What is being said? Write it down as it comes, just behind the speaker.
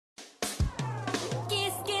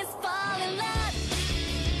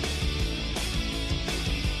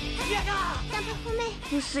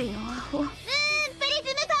薄いのアホ。プリ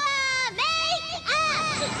ズムパワーメイクア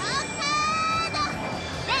ップカード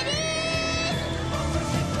レディー。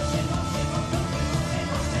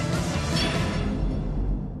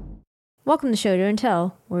 Welcome to Shoujo and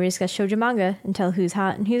Tell, where we discuss shoujo manga and tell who's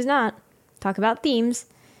hot and who's not, talk about themes,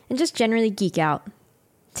 and just generally geek out.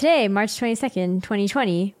 Today, March 22nd,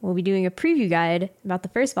 2020, we'll be doing a preview guide about the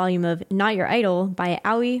first volume of Not Your Idol by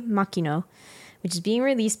Aoi Makino, which is being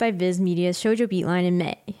released by Viz Media's Shoujo Beatline in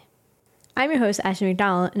May. I'm your host, Ashley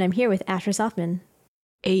McDonald, and I'm here with Asher Softman.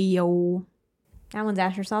 Ayo. That one's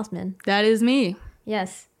Asher Softman. That is me.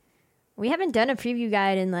 Yes. We haven't done a preview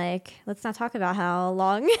guide in, let's not talk about how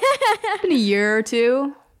long. Been a year or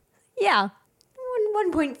two. Yeah.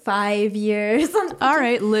 1.5 years. All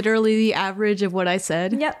right, literally the average of what I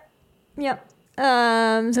said. Yep.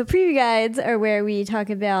 So preview guides are where we talk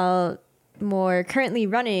about more currently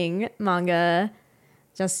running manga,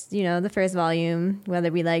 just, the first volume,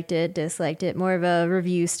 whether we liked it, disliked it, more of a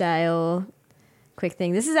review style quick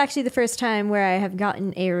thing. This is actually the first time where I have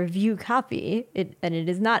gotten a review copy, and it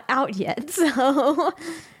is not out yet, so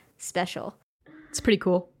special. It's pretty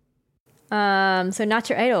cool. So Not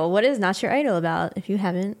Your Idol. What is Not Your Idol about, if you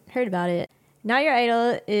haven't heard about it? Not Your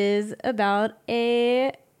Idol is about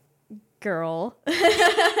a girl.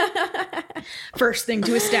 First thing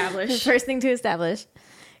to establish.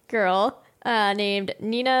 Girl named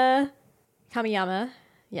Nina Kamiyama.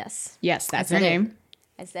 Yes. Yes, that's her name.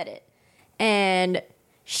 I said it. And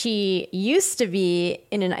she used to be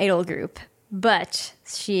in an idol group, but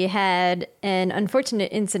she had an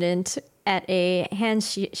unfortunate incident at a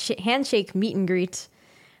handshake meet and greet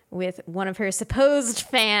with one of her supposed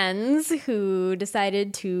fans who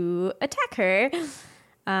decided to attack her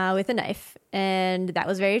with a knife. And that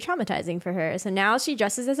was very traumatizing for her. So now she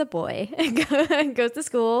dresses as a boy, goes to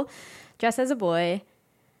school, dressed as a boy.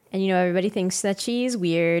 And, everybody thinks that she's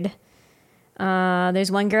weird.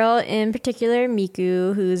 There's one girl in particular,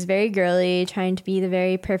 Miku, who's very girly, trying to be the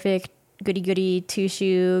very perfect goody-goody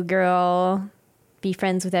two-shoe girl, be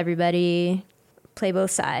friends with everybody, play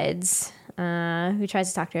both sides, who tries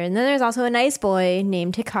to talk to her. And then there's also a nice boy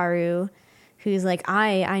named Hikaru, who's like,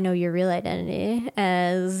 I know your real identity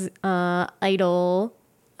as idol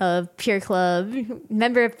of Pure Club,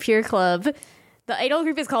 member of Pure Club. The idol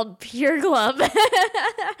group is called Pure Club.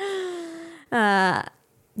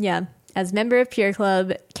 Yeah, as member of Pure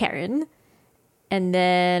Club, Karen. And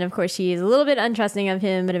then, of course, she's a little bit untrusting of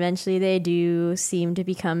him, but eventually they do seem to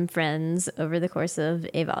become friends over the course of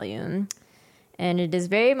a volume. And it is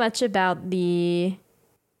very much about the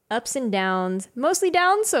ups and downs, mostly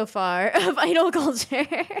downs so far, of idol culture.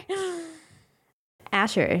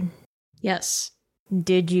 Asher. Yes.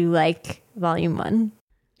 Did you like Volume 1?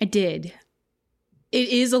 I did. It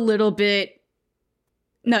is a little bit...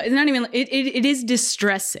 No, it's not even... It is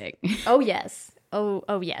distressing. Oh, yes.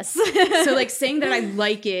 Oh, yes. So, saying that I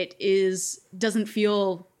like it doesn't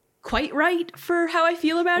feel quite right for how I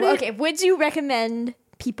feel about it. Okay, would you recommend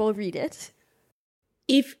people read it?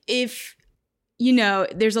 If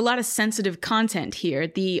there's a lot of sensitive content here.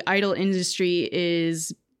 The idol industry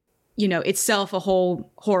is, itself a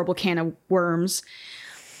whole horrible can of worms.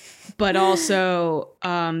 But also,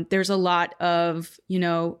 there's a lot of,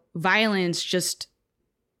 violence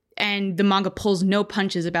and the manga pulls no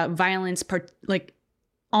punches about violence,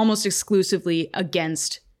 almost exclusively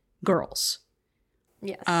against girls.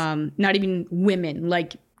 Yes. Not even women,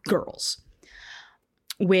 girls.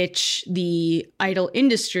 Which the idol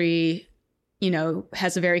industry,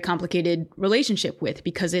 has a very complicated relationship with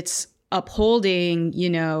because it's upholding,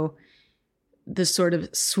 the sort of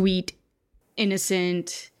sweet,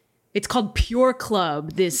 innocent. It's called Pure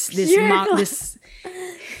Club. This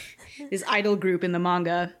idol group in the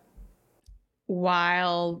manga,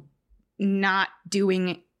 while not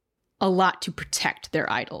doing a lot to protect their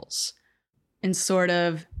idols. And sort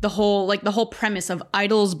of the whole premise of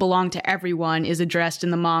idols belong to everyone is addressed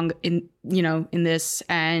in the manga, in this,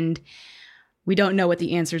 and we don't know what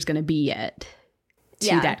the answer is going to be yet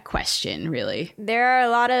to that question, really. There are a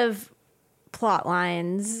lot of plot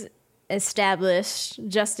lines established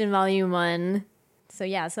just in Volume 1. So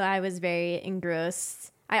I was very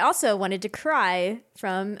engrossed. I also wanted to cry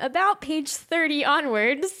from about page 30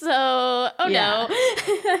 onward, so no.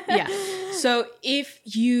 Yeah. So if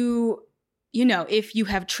you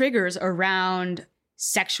have triggers around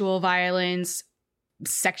sexual violence,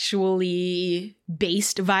 sexually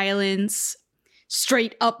based violence,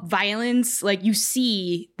 straight up violence, you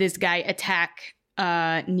see this guy attack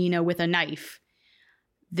Nina with a knife,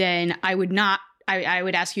 then I would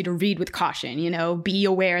ask you to read with caution, be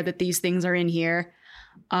aware that these things are in here.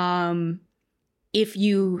 if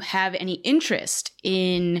you have any interest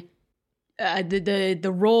in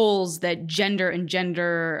the roles that gender and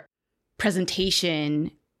gender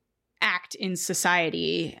presentation act in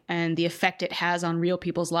society and the effect it has on real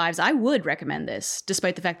people's lives, I would recommend this,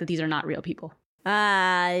 despite the fact that these are not real people.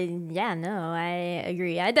 Yeah, no, I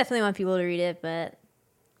agree. I definitely want people to read it, but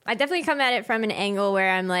I definitely come at it from an angle where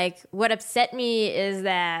I'm like, what upset me is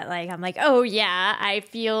that, like, I'm like, oh yeah, I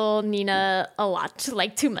feel Nina a lot,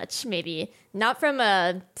 like too much, maybe. Not from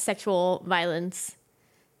a sexual violence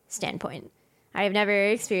standpoint. I have never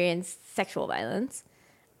experienced sexual violence.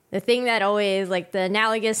 The thing that always, like, the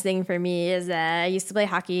analogous thing for me is that I used to play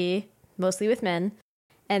hockey mostly with men.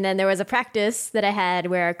 And then there was a practice that I had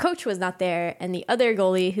where our coach was not there, and the other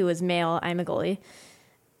goalie who was male, I'm a goalie,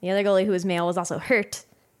 the other goalie who was male was also hurt.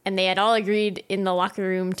 And they had all agreed in the locker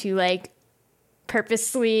room to, like,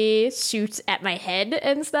 purposely shoot at my head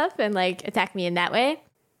and stuff and, like, attack me in that way.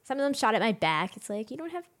 Some of them shot at my back. It's like, you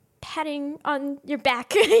don't have padding on your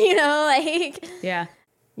back, you know, like. Yeah.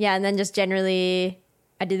 Yeah, and then just generally,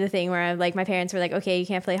 I did the thing where, like, my parents were like, okay, you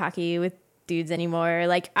can't play hockey with dudes anymore.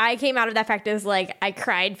 Like, I came out of that practice, like, I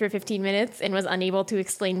cried for 15 minutes and was unable to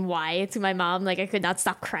explain why to my mom. Like, I could not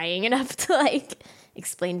stop crying enough to, like,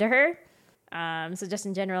 explain to her. So just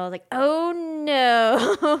in general, I was like, oh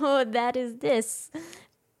no, that is this.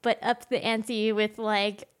 But up the ante with,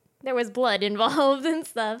 like, there was blood involved and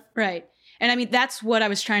stuff. Right. And I mean, that's what I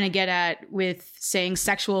was trying to get at with saying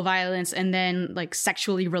sexual violence and then, like,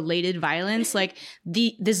 sexually related violence. Like,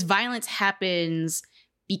 this violence happens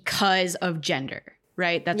because of gender,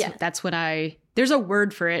 right? That's what there's a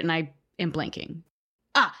word for it and I am blanking.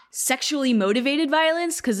 Sexually motivated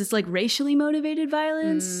violence, because it's like racially motivated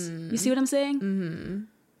violence. You see what I'm saying? Mm-hmm.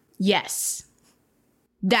 Yes.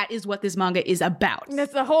 That is what this manga is about.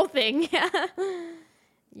 That's the whole thing.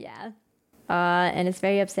 Yeah. And it's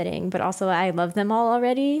very upsetting, but also I love them all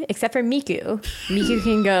already, except for Miku. Miku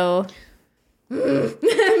can go.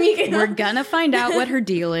 We're gonna find out what her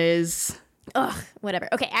deal is. Ugh, whatever.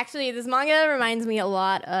 Okay, actually, this manga reminds me a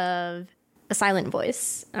lot of A Silent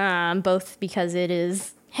Voice, both because it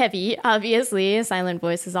is heavy, obviously. A Silent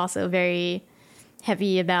Voice is also very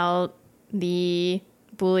heavy about the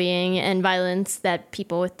bullying and violence that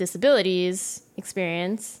people with disabilities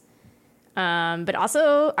experience. But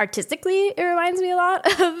also, artistically, it reminds me a lot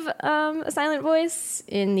of A Silent Voice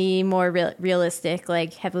in the more realistic,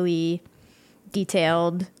 like, heavily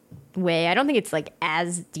detailed way. I don't think it's, like,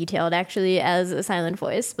 as detailed, actually, as A Silent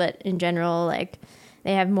Voice, but in general, like,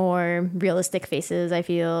 they have more realistic faces, I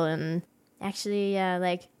feel, and actually,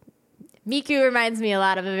 like, Miku reminds me a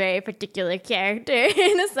lot of a very particular character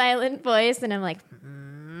in A Silent Voice, and I'm like,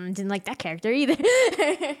 didn't like that character either.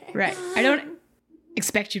 Right. I don't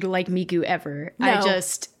expect you to like Miku ever. No.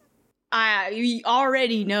 I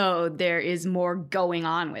already know there is more going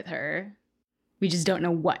on with her. We just don't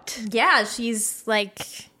know what. Yeah, she's like,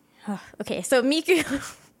 okay, so Miku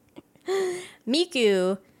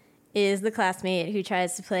is the classmate who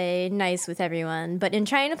tries to play nice with everyone. But in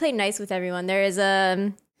trying to play nice with everyone, there's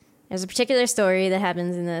a particular story that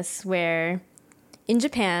happens in this where in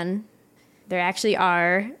Japan, there actually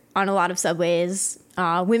are, on a lot of subways,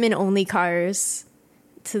 women-only cars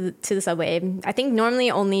to the subway. I think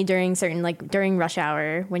normally only during during rush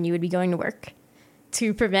hour when you would be going to work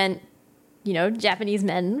to prevent, Japanese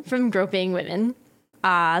men from groping women.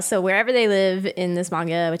 So wherever they live in this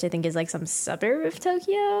manga, which I think is like some suburb of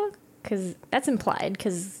Tokyo, because that's implied,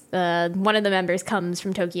 because one of the members comes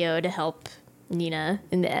from Tokyo to help Nina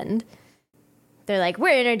in the end. They're like,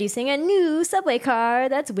 we're introducing a new subway car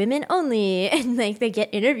that's women only. And, like, they get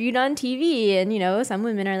interviewed on TV. And, some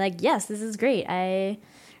women are like, yes, this is great. I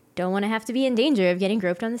don't want to have to be in danger of getting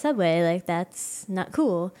groped on the subway. Like, that's not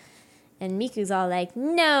cool. And Miku's all like,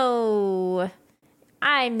 no,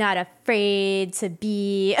 I'm not afraid to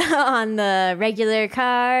be on the regular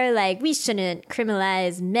car. Like, we shouldn't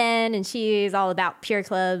criminalize men. And she's all about pure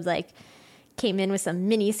clubs, like, came in with some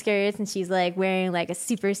mini skirts and she's like wearing like a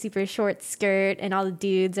super, super short skirt. And all the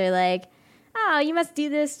dudes are like, oh, you must do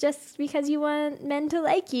this just because you want men to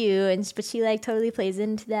like you. But she like totally plays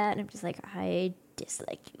into that. And I'm just like, I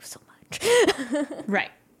dislike you so much.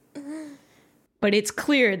 Right. But it's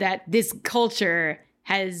clear that this culture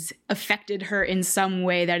has affected her in some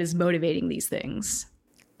way that is motivating these things.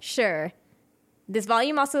 Sure. This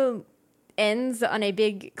volume also ends on a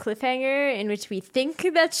big cliffhanger in which we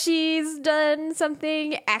think that she's done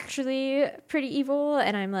something actually pretty evil.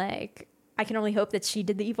 And I'm like, I can only hope that she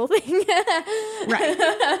did the evil thing. Right.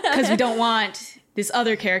 Because we don't want this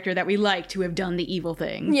other character that we like to have done the evil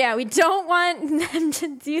thing. Yeah, we don't want them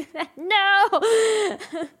to do that. No!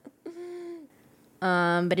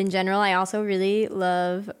 But in general, I also really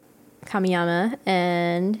love Kamiyama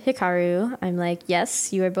and Hikaru. I'm like,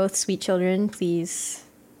 yes, you are both sweet children. Please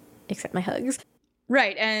accept my hugs.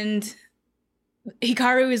 Right, and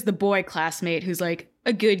Hikaru is the boy classmate who's like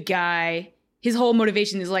a good guy. His whole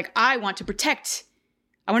motivation is like, I want to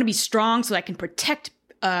be strong so I can protect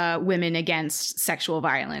women against sexual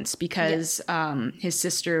violence because his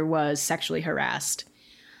sister was sexually harassed.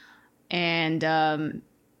 And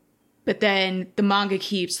but then the manga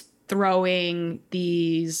keeps throwing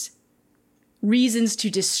these reasons to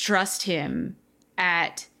distrust him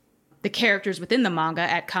at the characters within the manga,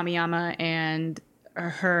 at Kamiyama and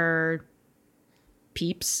her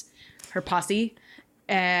peeps, her posse.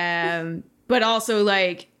 But also,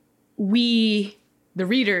 like, we, the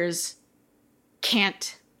readers,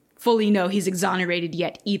 can't fully know he's exonerated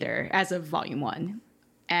yet either as of Volume 1.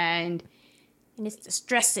 And it's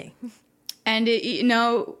distressing. And,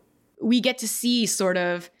 we get to see sort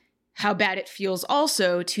of how bad it feels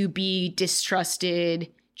also to be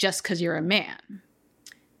distrusted just because you're a man.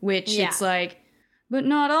 Which it's like, but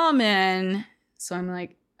not all men. So I'm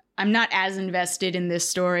like, I'm not as invested in this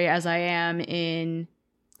story as I am in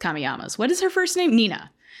Kamiyama's. What is her first name? Nina.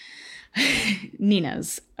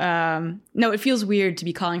 Nina's. No, it feels weird to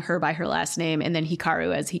be calling her by her last name and then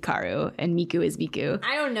Hikaru as Hikaru and Miku as Miku.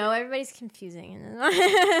 I don't know. Everybody's confusing.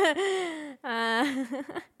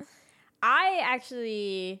 I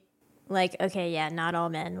actually like, okay, yeah, not all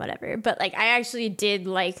men, whatever. But like, I actually did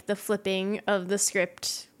like the flipping of the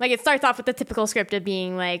script. Like, it starts off with the typical script of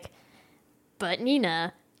being like, but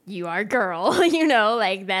Nina, you are a girl,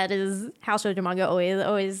 like that is how shoujo manga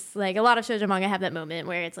always like, a lot of shoujo manga have that moment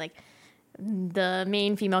where it's like the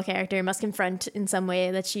main female character must confront in some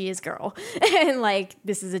way that she is girl and like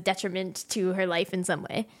this is a detriment to her life in some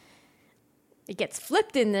way. It gets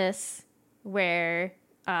flipped in this where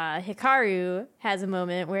Hikaru has a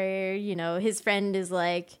moment where his friend is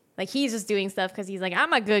like he's just doing stuff because he's like,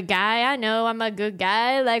 I'm a good guy. I know I'm a good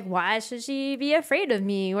guy. Like, why should she be afraid of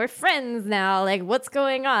me? We're friends now. Like, what's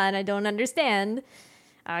going on? I don't understand.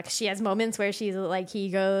 'Cause she has moments where she's like, he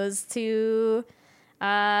goes to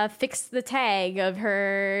fix the tag of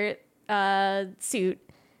her suit,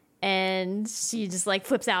 and she just like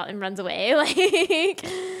flips out and runs away. Like,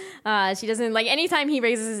 she doesn't like anytime he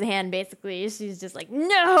raises his hand. Basically, she's just like,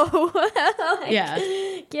 no,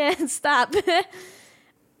 like, can't stop.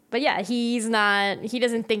 But yeah, he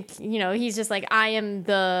doesn't think, he's just like, I am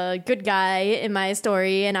the good guy in my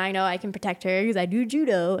story and I know I can protect her because I do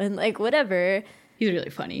judo and like whatever. He's really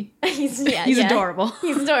funny. He's adorable.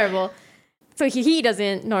 He's adorable. So he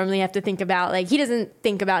doesn't normally have to think about, like, he doesn't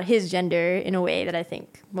think about his gender in a way that I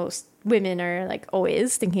think most women are like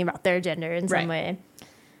always thinking about their gender in some way.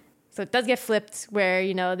 So it does get flipped where,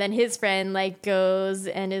 then his friend like goes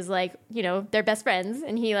and is like, they're best friends.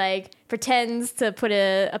 And he like pretends to put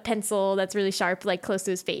a pencil that's really sharp, like close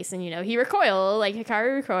to his face. And, he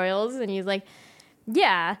Hikaru recoils and he's like,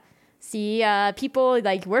 yeah, see, people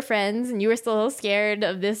like we're friends and you were still scared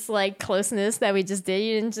of this like closeness that we just did.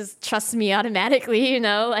 You didn't just trust me automatically,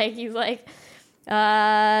 like he's like,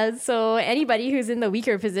 so anybody who's in the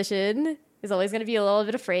weaker position is always going to be a little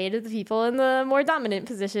bit afraid of the people in the more dominant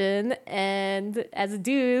position. And as a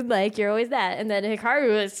dude, like, you're always that. And then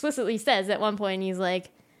Hikaru explicitly says at one point, he's like,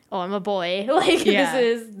 oh, I'm a boy. Like, this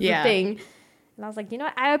is the thing. And I was like,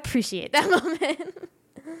 I appreciate that moment.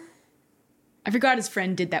 I forgot his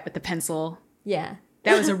friend did that with the pencil. Yeah.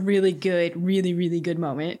 That was a really good, really, really good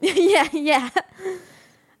moment. Yeah.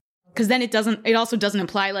 Because then it also doesn't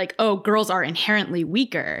imply like, oh, girls are inherently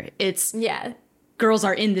weaker. It's... Yeah. Girls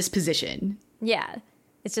are in this position. Yeah.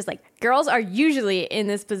 It's just like, girls are usually in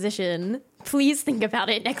this position. Please think about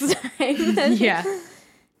it next time. Yeah.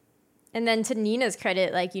 And then to Nina's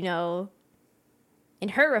credit, like, in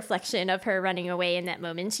her reflection of her running away in that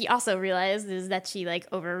moment, she also realizes that she like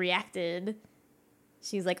overreacted.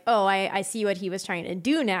 She's like, oh, I see what he was trying to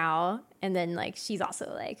do now. And then like, she's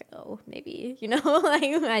also like, oh, maybe, like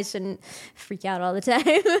I shouldn't freak out all the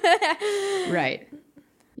time. Right.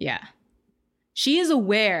 Yeah. She is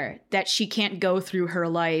aware that she can't go through her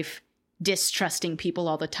life distrusting people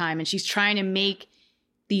all the time. And she's trying to make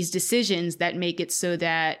these decisions that make it so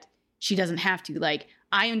that she doesn't have to. Like,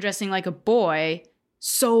 I am dressing like a boy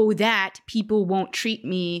so that people won't see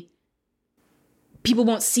me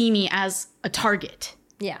as a target.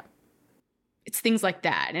 Yeah. It's things like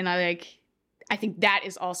that. And I think that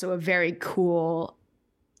is also a very cool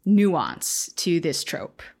nuance to this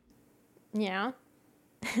trope. Yeah.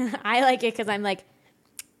 I like it because I'm like,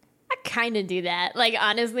 I kind of do that. Like,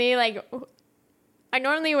 honestly, like, I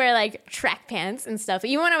normally wear like track pants and stuff.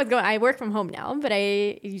 Even when I work from home now, but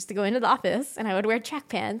I used to go into the office and I would wear track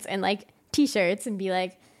pants and like t-shirts and be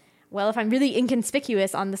like, well, if I'm really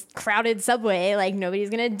inconspicuous on this crowded subway, like nobody's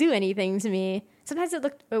gonna do anything to me. Sometimes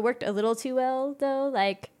it worked a little too well though.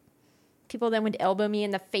 Like people then would elbow me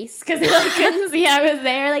in the face because they like, couldn't see I was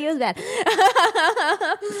there. Like it was bad.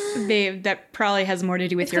 That probably has more to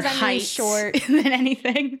do with your I'm really height short. than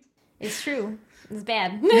anything. It's true. It's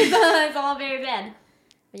bad. It's all very bad.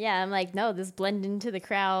 But yeah, I'm like, no, this blend into the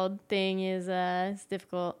crowd thing is it's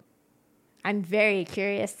difficult. I'm very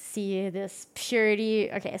curious to see this purity.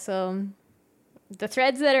 Okay, so the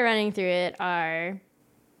threads that are running through it are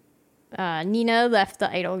Nina left the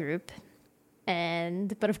idol group,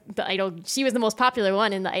 but the idol, she was the most popular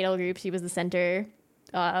one in the idol group. She was the center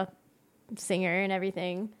singer and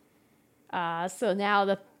everything. So now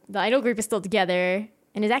the idol group is still together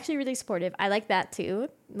and is actually really supportive. I like that too.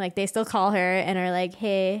 Like they still call her and are like,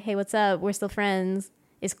 hey, what's up? We're still friends.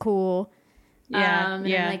 It's cool. Yeah, and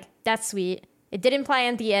yeah. I'm like, that's sweet. It did imply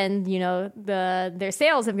at the end, you know, their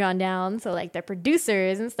sales have gone down. So like their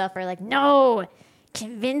producers and stuff are like, no,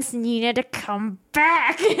 convince Nina to come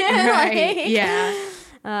back. Right. Like,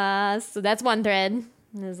 yeah. So that's one thread.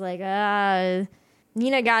 It's like,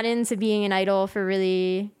 Nina got into being an idol for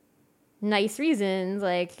really nice reasons.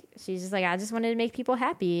 Like she's just like, I just wanted to make people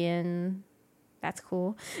happy, and that's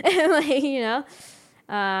cool. Like, you know.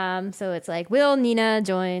 So it's like, will Nina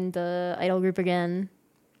join the idol group again?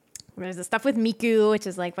 There's the stuff with Miku, which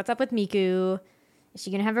is like, what's up with Miku? Is she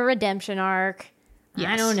gonna have a redemption arc? Yes.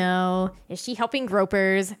 I don't know. Is she helping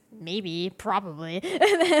gropers? Maybe, probably.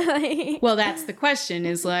 Well, that's the question,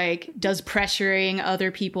 is like, does pressuring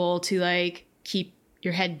other people to like keep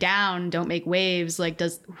your head down, don't make waves, like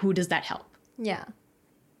who does that help? Yeah.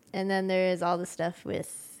 And then there's all the stuff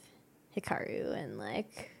with Hikaru and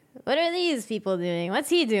like, what are these people doing? What's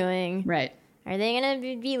he doing? Right. Are they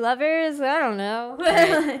gonna be lovers? I don't know.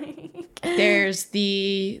 Right. There's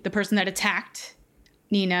the person that attacked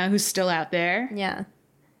Nina, who's still out there. Yeah.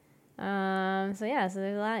 So there's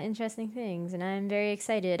a lot of interesting things, and I'm very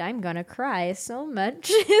excited. I'm gonna cry so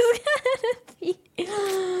much. It's gonna be.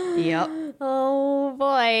 Yep. Oh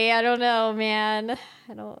boy, I don't know, man.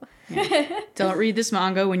 I don't. Don't read this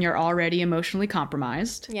manga when you're already emotionally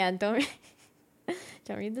compromised. Yeah, don't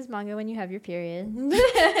read this manga when you have your period.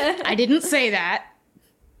 I didn't say that.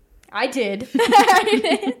 I did.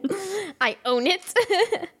 I own it.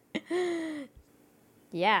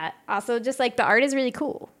 Yeah. Also, just like the art is really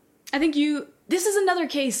cool. I think this is another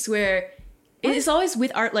case where it's always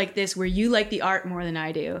with art like this where you like the art more than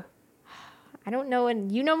I do. I don't know,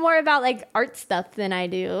 and you know more about like art stuff than I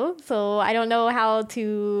do, so I don't know how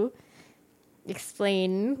to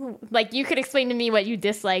explain. Like, you could explain to me what you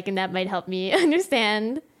dislike, and that might help me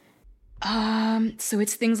understand. So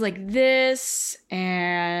it's things like this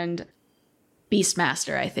and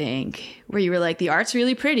Beastmaster, I think, where you were like, the art's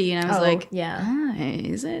really pretty, and I was like, yeah,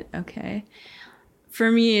 is it? Okay. For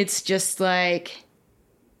me, it's just like,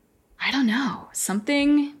 I don't know,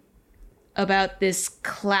 something about this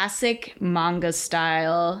classic manga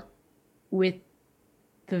style with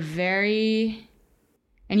the very...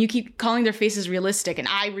 And you keep calling their faces realistic, and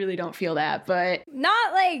I really don't feel that, but...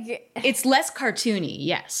 Not like... It's less cartoony,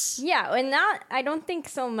 yes. Yeah, and I don't think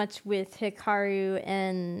so much with Hikaru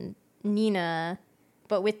and Nina,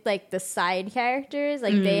 but with like the side characters,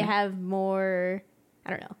 like they have more...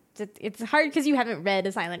 I don't know. It's hard because you haven't read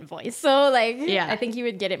A Silent Voice, so like, yeah. I think you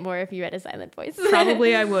would get it more if you read A Silent Voice.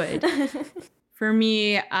 Probably I would. For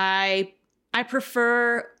me, I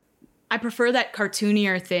prefer that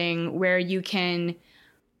cartoonier thing where you can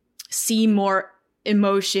see more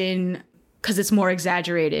emotion because it's more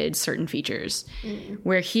exaggerated, certain features.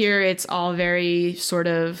 Where here it's all very sort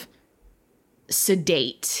of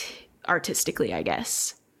sedate artistically, I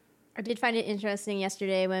guess. I did find it interesting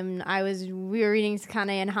yesterday when we were reading Takane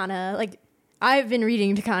and Hana. Like, I've been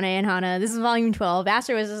reading Takane and Hana. This is volume 12.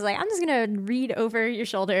 Aster was just like, I'm just going to read over your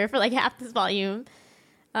shoulder for like half this volume.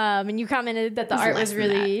 And you commented that the art was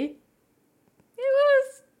really... It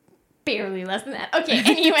was barely less than that. Okay,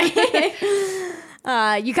 anyway.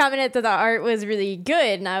 You commented that the art was really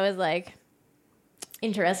good, and I was like,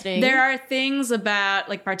 interesting. There are things about,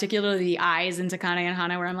 like, particularly the eyes in Takane and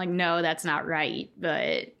Hana where I'm like, no, that's not right.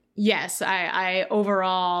 But yes, I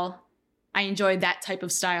overall, I enjoyed that type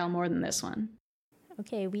of style more than this one.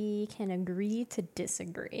 Okay, we can agree to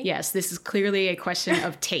disagree. Yes, this is clearly a question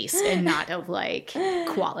of taste and not of, like,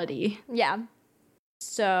 quality. Yeah.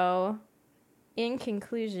 So, in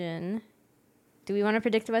conclusion, do we want to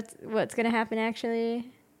predict what's going to happen,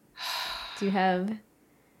 actually? Do you have...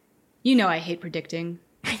 You know I hate predicting.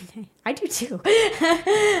 I do too.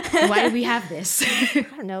 Why do we have this? I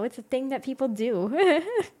don't know. It's a thing that people do.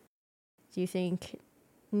 Do you think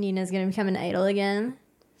Nina's going to become an idol again?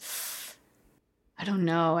 I don't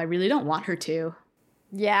know. I really don't want her to.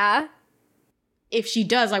 Yeah. If she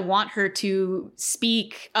does, I want her to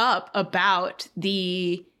speak up about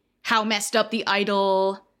how messed up the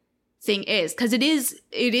idol thing is. Because it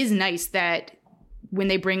is nice that when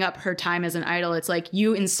they bring up her time as an idol, it's like,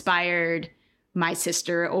 you inspired my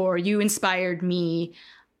sister, or you inspired me,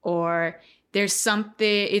 or there's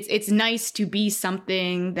something, it's nice to be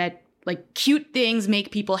something that, like, cute things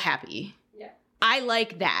make people happy. Yeah. I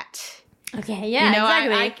like that. Okay, yeah,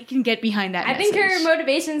 exactly. I can get behind that message. Think her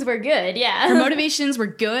motivations were good, yeah. Her motivations were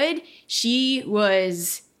good. She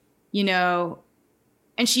was,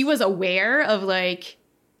 and she was aware of, like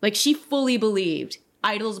she fully believed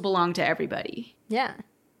idols belong to everybody. Yeah.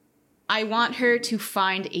 I want her to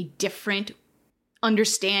find a different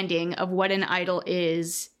understanding of what an idol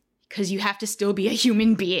is, because you have to still be a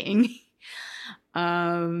human being.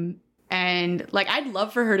 And, like, I'd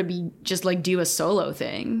love for her to be just, like, do a solo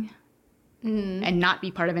thing and not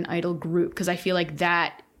be part of an idol group, because I feel like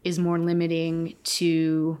that is more limiting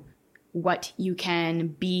to what you can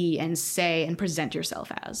be and say and present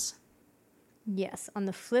yourself as. Yes. On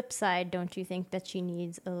the flip side, don't you think that she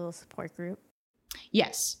needs a little support group?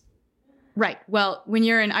 Yes. Right. Well, when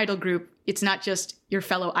you're an idol group, it's not just your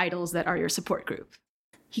fellow idols that are your support group.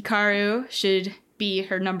 Hikaru should be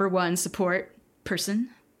her number one support person.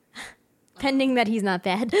 Pending that he's not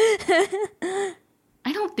bad.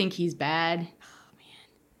 I don't think he's bad. Oh, man.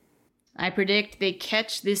 I predict they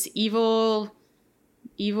catch this evil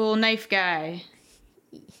knife guy.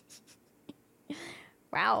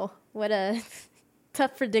 Wow. What a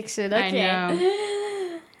tough prediction. Okay. I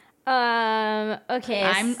know. Okay.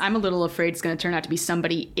 I'm a little afraid it's going to turn out to be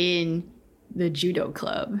somebody in the judo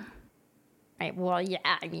club. Right. Well, yeah.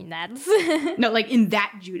 I mean, that's no, like in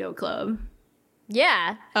that judo club.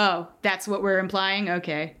 Yeah. Oh, that's what we're implying?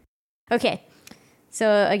 Okay. Okay.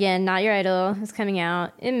 So again, Not Your Idol is coming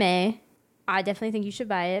out in May. I definitely think you should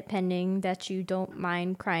buy it, pending that you don't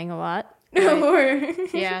mind crying a lot.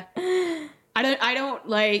 Right. Yeah. I don't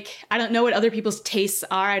know what other people's tastes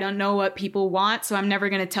are. I don't know what people want, so I'm never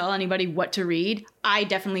going to tell anybody what to read. I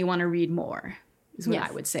definitely want to read more, is what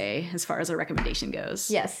I would say as far as a recommendation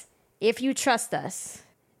goes. Yes. If you trust us.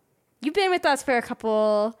 You've been with us for a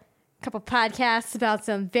couple podcasts about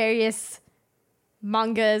some various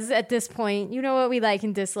mangas at this point. You know what we like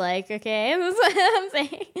and dislike, okay? That's what I'm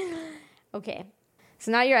saying. Okay.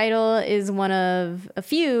 So Not Your Idol is one of a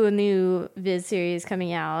few new Viz series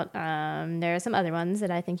coming out. There are some other ones that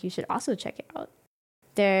I think you should also check out.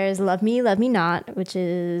 There's Love Me, Love Me Not, which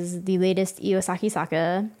is the latest Iosaki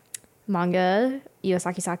Saka manga.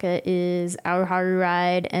 Iosaki Saka is Our Haru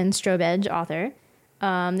Ride and Strobe Edge author.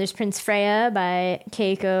 There's Prince Freya by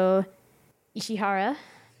Keiko Ishihara.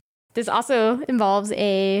 This also involves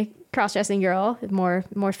a cross-dressing girl,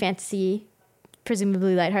 more fantasy,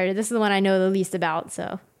 presumably lighthearted. This is the one I know the least about,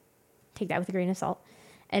 so take that with a grain of salt.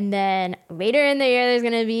 And then later in the year, there's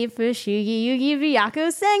going to be Fushigi Yugi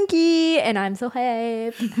Byaku Senki, and I'm so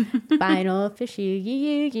hyped. Final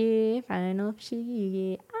Fushigi Yugi.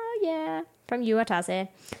 Oh, yeah. From Yu Watase.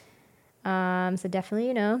 So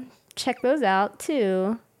definitely, check those out,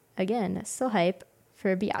 too. Again, so hype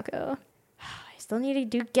for Byaku. I still need to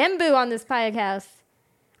do Genbu on this podcast.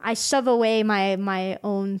 I shove away my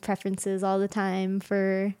own preferences all the time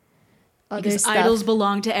for other because stuff. Idols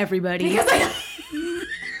belong to everybody.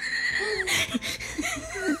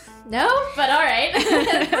 No, but all right.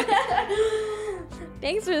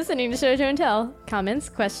 Thanks for listening to Shoujo and Tell. Comments,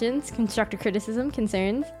 questions, constructive criticism,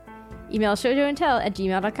 concerns, email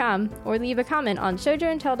shoujoandtell@gmail.com or leave a comment on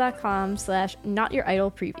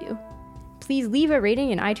shoujoandtell.com/notyouridolpreview. Please leave a rating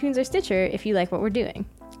in iTunes or Stitcher if you like what we're doing.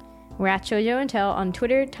 We're at Shoujo and Tell on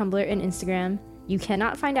Twitter, Tumblr, and Instagram. You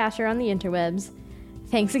cannot find Asher on the interwebs.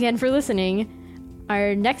 Thanks again for listening.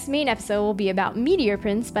 Our next main episode will be about Meteor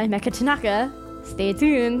Prince by Mecha Tanaka. Stay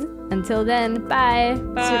tuned. Until then, bye.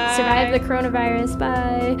 Bye. Survive the coronavirus.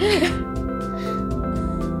 Bye.